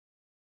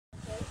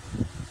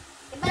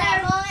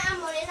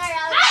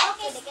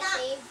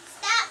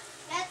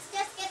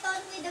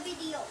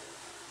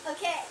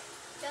Okay,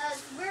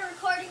 because we're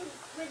recording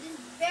with this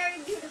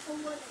very beautiful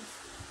woman.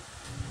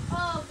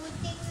 Oh, good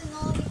thing you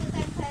know because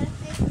I'm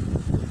perfect.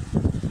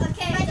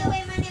 Okay, By the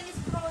way, my name is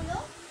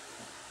Kroyoh.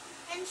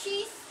 and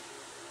she's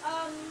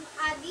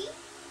Adi.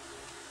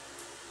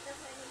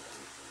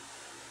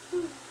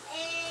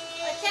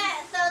 okay.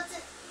 So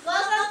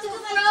Welcome to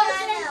my Frozen.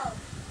 channel.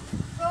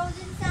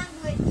 Frozen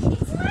sandwich.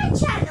 It's my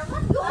channel,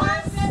 not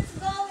yours. Let's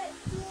go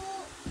to.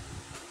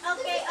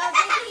 Okay, our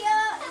video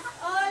is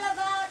all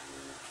about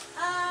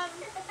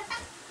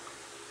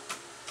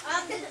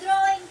the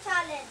drawing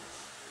challenge.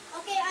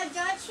 Okay, our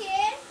judge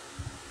here,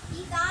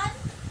 Ethan.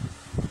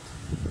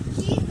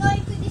 She's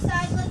going to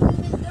decide what we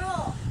will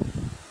draw.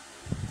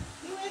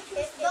 You will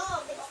choose It's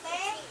dog,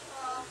 okay?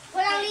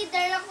 Walang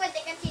leader lang pwede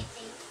ka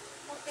cheating.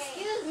 Okay.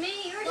 Excuse me,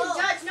 you're Go. the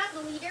judge, not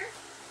the leader.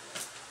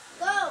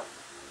 Go.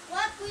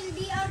 What will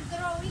be our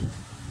drawing?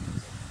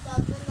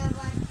 Okay,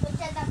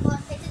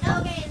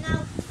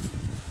 now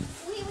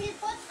we will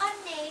put our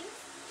name.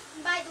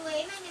 By the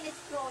way, my name is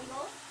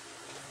Kroyoh.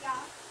 Yeah.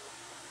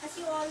 As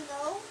you all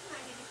know, my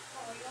name is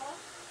Kroyoh.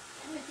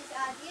 And this is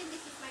Adi, and this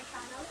is my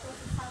channel,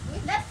 Frozen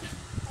Sandwich.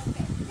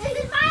 Okay. This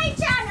is my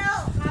channel.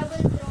 I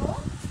will draw.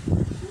 Oh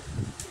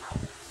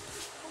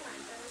my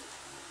god.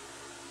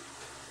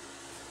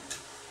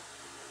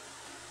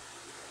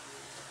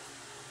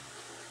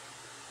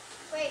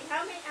 Wait,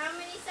 how many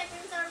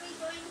seconds are we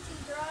going to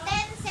draw?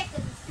 10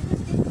 seconds.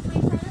 Because this is my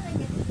channel, I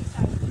get to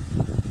decide.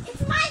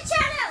 It's my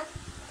channel.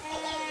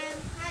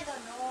 And I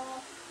don't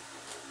know.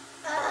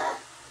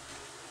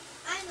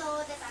 I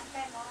know that I'm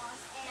famous.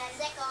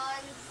 10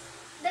 seconds.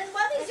 Then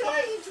what is your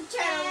Okay. YouTube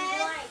channel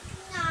 10, like?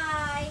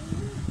 9,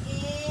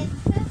 8,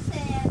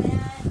 7,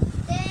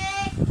 6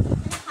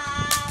 and a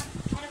half,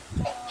 and a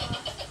 4,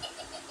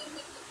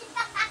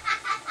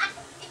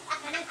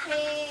 and a 3,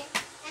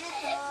 and a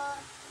 2,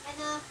 and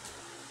a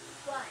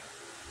 1.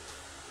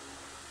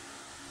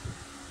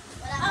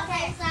 Wala kang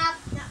Okay. thumbs up.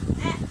 No,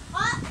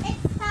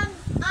 it's thumbs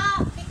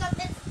up because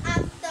it's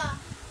after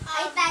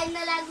Ay, time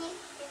na lang yun. the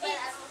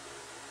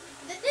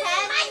This is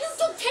my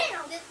YouTube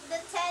channel. the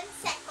 10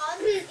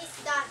 seconds is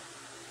done.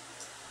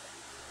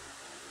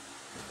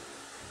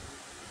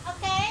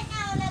 Okay,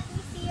 now let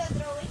me see your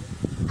drawing.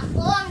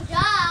 Ako ang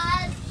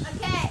judge.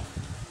 Okay,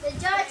 the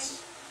judge.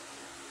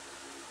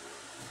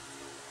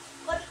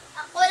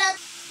 Ako lang.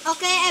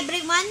 Okay,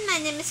 everyone, my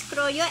name is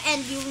Kroyoh,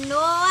 and you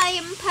know I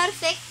am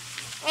perfect.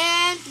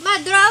 And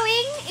my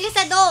drawing is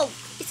a dog.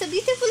 It's a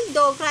beautiful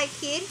dog right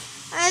here.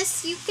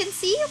 As you can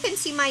see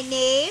my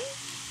name.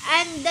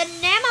 And the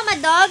name of my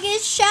dog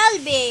is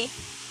Shelby.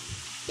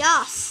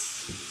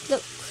 Yes.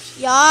 Look.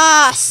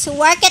 Yes.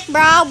 Work it,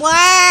 bro.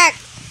 Work.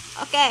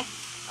 Okay.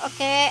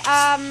 Okay.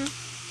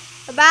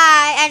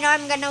 Bye. I know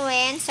I'm gonna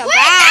win. So,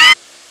 bye.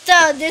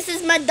 So, this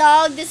is my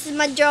dog. This is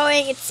my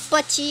drawing. It's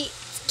Putchy.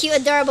 It's cute,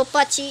 adorable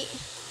Putchy.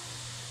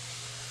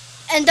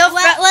 And don't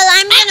well,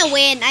 I'm gonna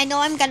win. I know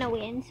I'm gonna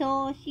win.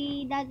 So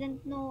she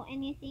doesn't know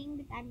anything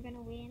that I'm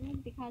gonna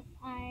win because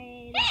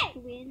I like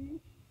to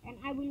win and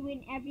I will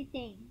win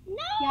everything.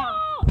 No.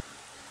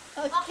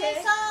 Yeah.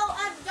 Okay, so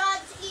our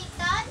judge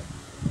Ethan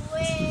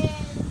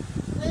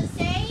will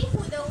say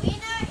who the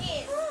winner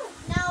is.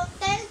 Now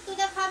tell to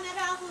the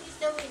camera who is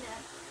the winner.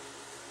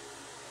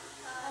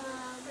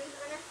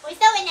 Who is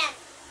the winner?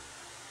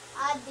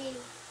 Adi.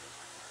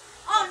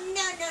 Oh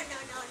no.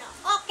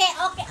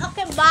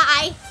 Okay.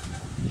 Bye.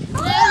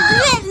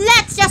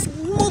 Let's just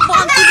move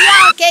on to the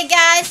other. Okay,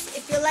 guys,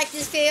 if you like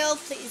this video,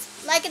 please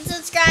like and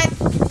subscribe.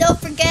 Don't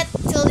forget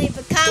to leave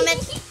a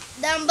comment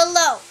down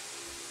below.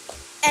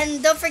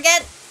 And don't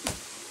forget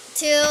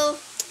to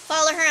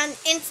follow her on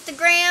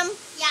Instagram.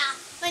 Yeah.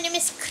 My name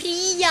is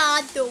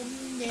Kroyoh.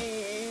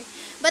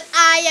 But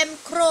I am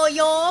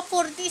Kroyoh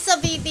for this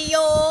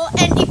video.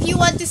 And if you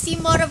want to see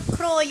more of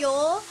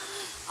Kroyoh,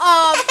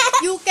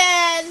 you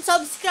can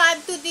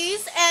subscribe to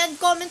this and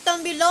comment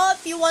down below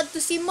if you want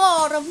to see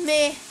more of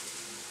me.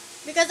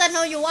 Because I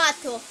know you want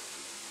to.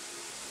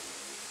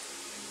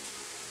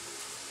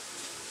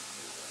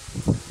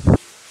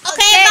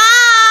 Okay, bye!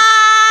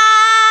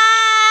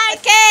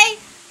 Okay,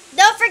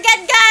 don't forget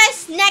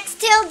guys, next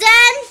till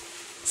then,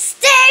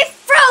 stay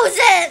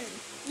frozen!